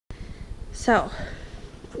So,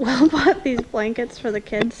 Will bought these blankets for the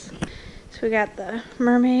kids. So we got the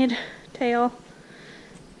mermaid tail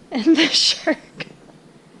and the shark.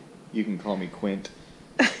 You can call me Quint.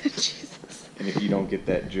 Jesus. And if you don't get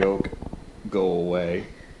that joke, go away.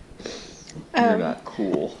 You're not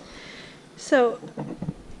cool. So,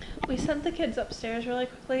 we sent the kids upstairs really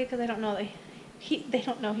quickly because they don't know they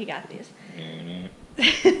don't know he got these. And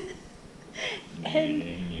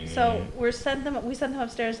so we sent them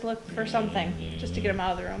upstairs to look for something just to get them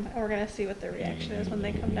out of the room, and we're gonna see what their reaction is when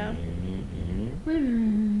they come down.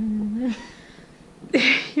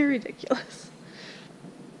 You're ridiculous.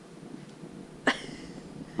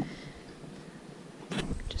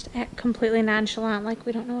 Just act completely nonchalant like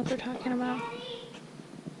we don't know what they're talking about.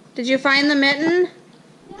 Did you find the mitten?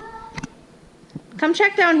 Come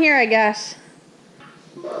check down here, I guess.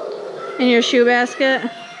 In your shoe basket.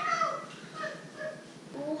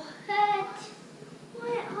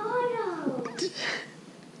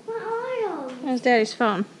 That's Daddy's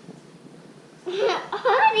phone.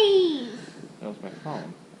 Honey! That was my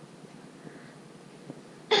phone.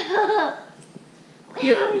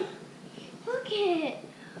 Look it.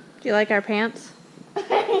 Do you like our pants? I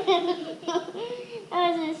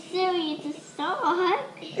was assuming it's a sock.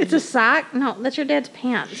 It's a sock? No, that's your dad's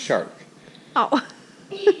pants. Shark. Oh.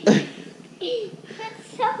 That's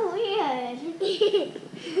so weird.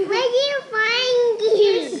 Where do you find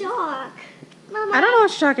your sock? Mama, I don't know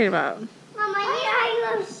what you're talking about. Mama, why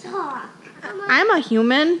are you a sock? Mama, I'm a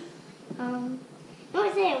human.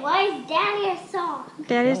 Why is Daddy a sock?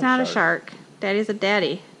 Daddy's No, not a shark. Daddy's a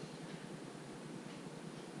daddy.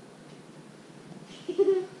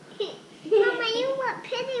 Mama, you look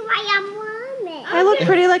pretty like a mermaid. I look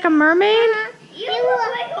pretty like a mermaid? You look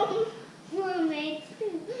like a mermaid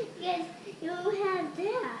too. Because you have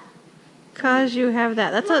that. Cause you have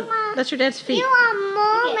that. Mama, That's your dad's feet. You are a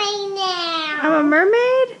mermaid now. I'm a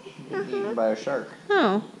mermaid? Eaten by a shark.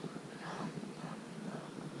 Oh.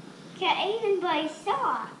 Got eaten by a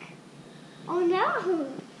sock. Oh no.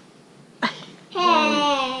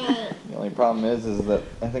 Hey. The only problem is that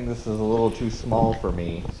I think this is a little too small for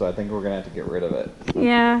me, so I think we're gonna have to get rid of it.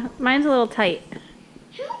 Yeah, mine's a little tight.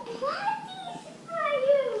 Who bought these for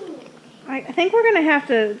you? I think we're gonna have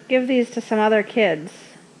to give these to some other kids.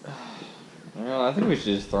 Well, I think we should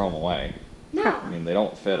just throw them away. No. I mean, they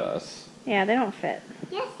don't fit us. Yeah, they don't fit.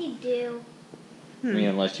 Yes, you do. I mean,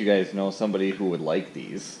 unless you guys know somebody who would like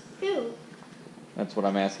these. Who? That's what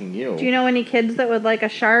I'm asking you. Do you know any kids that would like a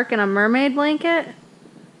shark and a mermaid blanket?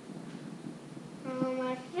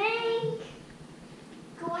 I think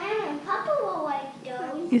Gwen and Papa will like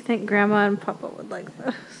those. You think Grandma and Papa would like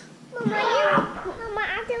those? Mama,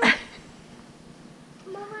 I do.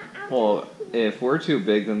 Well, if we're too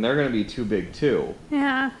big, then they're gonna be too big too.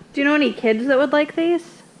 Yeah. Do you know any kids that would like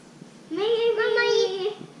these? Maybe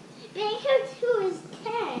Mama, Baker 2 is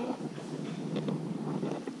 10.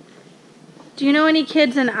 Do you know any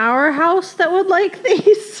kids in our house that would like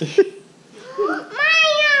these?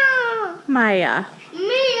 Maya! Maya.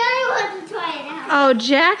 I want to try it out. Oh,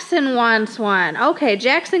 Jackson wants one. Okay,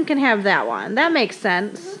 Jackson can have that one. That makes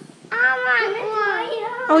sense. I want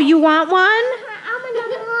one. Oh, you want one? I want the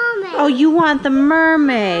mermaid. Oh, you want the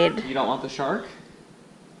mermaid. You don't want the shark?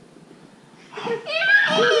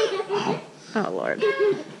 Oh, Lord.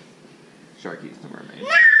 Shark eats the mermaid.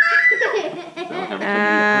 So everything you put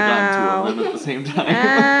on two of them at the same time.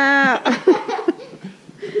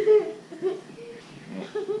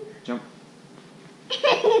 Jump.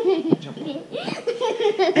 Jump.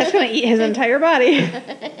 That's going to eat his entire body.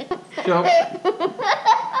 Jump.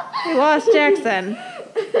 We lost Jackson.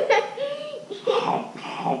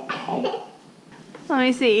 Let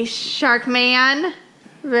me see. Shark Man.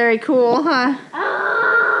 Very cool, huh?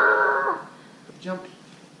 Jump.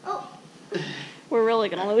 Oh, We're really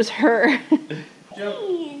going to lose her. Jump.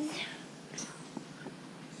 please.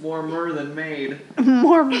 More mer than made.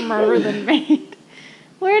 More murder than made.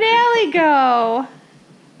 Where'd Allie go?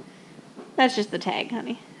 That's just the tag,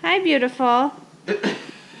 honey. Hi, beautiful.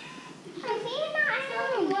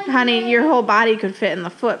 Honey, your whole body could fit in the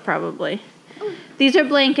foot, probably. These are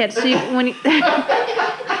blankets, so when you...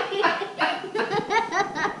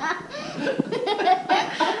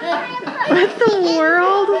 What the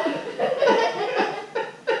world?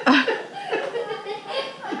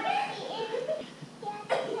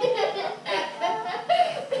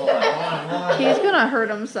 He's gonna hurt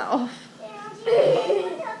himself.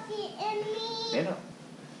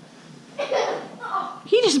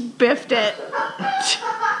 He just biffed it.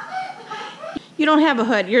 You don't have a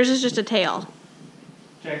hood. Yours is just a tail.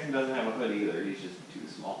 Jackson doesn't have a hood either. He's just too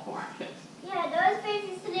small for it. Yeah, those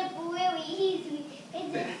faces slippery easy.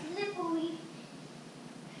 It's slippery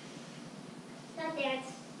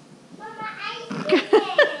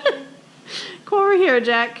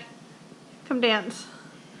Jack. Come dance.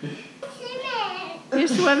 You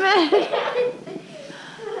swimming?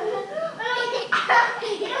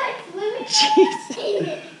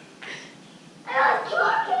 Jeez.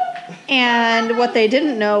 And what they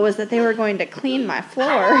didn't know was that they were going to clean my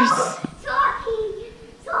floors.